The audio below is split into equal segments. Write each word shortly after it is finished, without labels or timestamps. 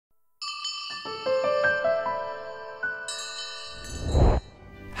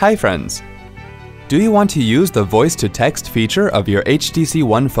Hi friends! Do you want to use the voice-to-text feature of your HTC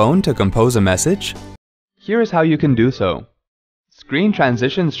One phone to compose a message? Here is how you can do so. Screen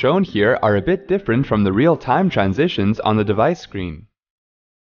transitions shown here are a bit different from the real-time transitions on the device screen.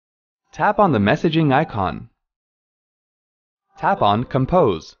 Tap on the messaging icon. Tap on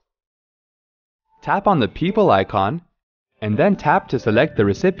Compose. Tap on the People icon, and then tap to select the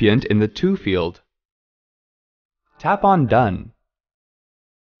recipient in the To field. Tap on Done.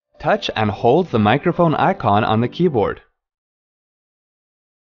 Touch and hold the microphone icon on the keyboard.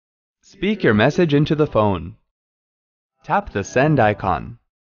 Speak your message into the phone. Tap the Send icon.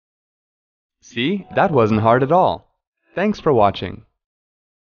 See, that wasn't hard at all. Thanks for watching.